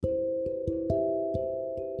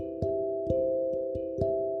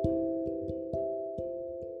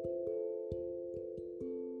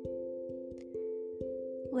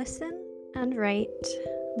Listen and write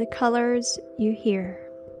the colours you hear.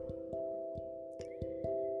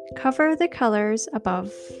 Cover the colours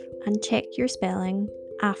above and check your spelling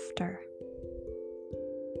after.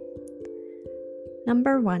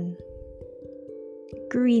 Number 1.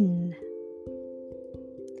 Green.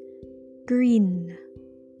 Green.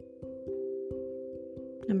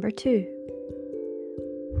 Number 2.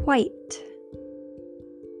 White.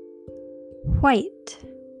 White.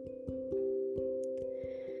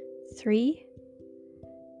 3.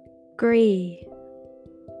 Grey.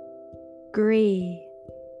 Grey.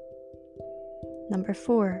 Number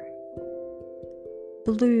 4.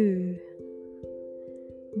 Blue.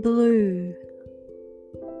 Blue.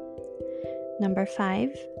 Number 5.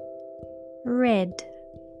 Red.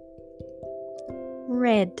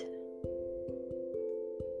 Red.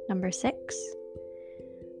 Number 6.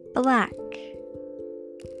 Black.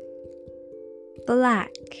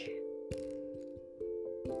 Black.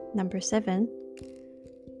 Number 7.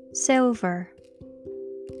 Silver.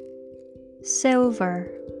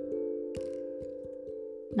 Silver.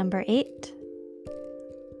 Number 8.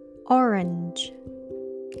 Orange.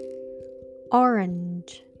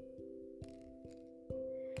 Orange.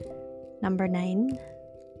 Number 9.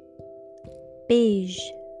 Beige.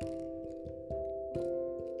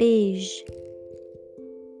 Beige.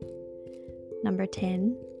 Number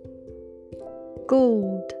 10.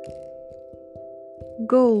 Gold.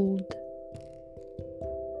 Gold.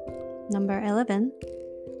 Number 11.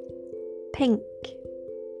 Pink.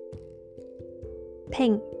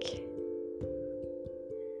 Pink.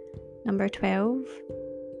 Number 12.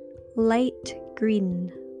 Light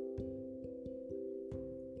green.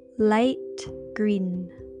 Light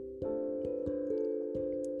green.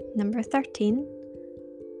 Number 13.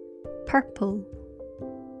 Purple.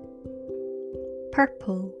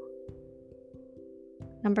 Purple.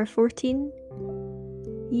 Number 14.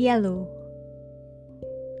 Yellow.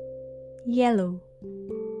 Yellow.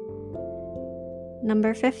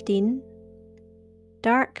 Number 15.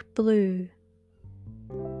 Dark blue.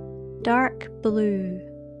 Dark blue.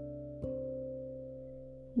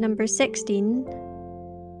 Number 16.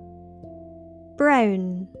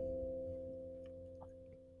 Brown.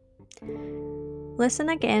 Listen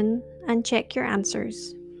again and check your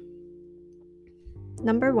answers.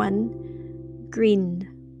 Number 1. Green.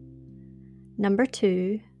 Number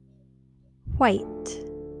 2. White.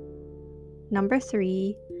 Number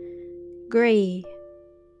 3. Grey.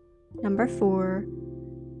 Number 4.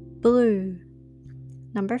 Blue.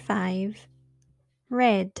 Number 5.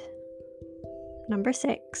 Red. Number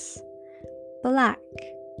 6. Black.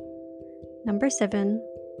 Number 7.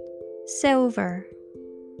 Silver.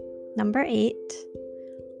 Number 8.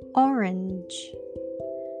 Orange.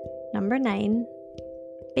 Number 9.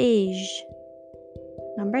 Beige.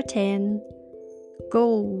 Number 10.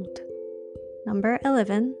 Gold. Number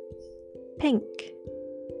 11. Pink.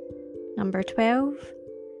 Number 12.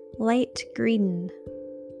 Light green.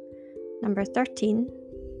 Number 13.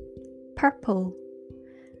 Purple.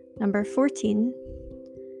 Number 14.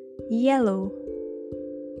 Yellow.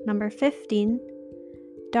 Number 15.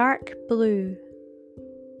 Dark blue.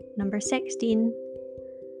 Number 16.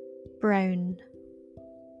 Brown.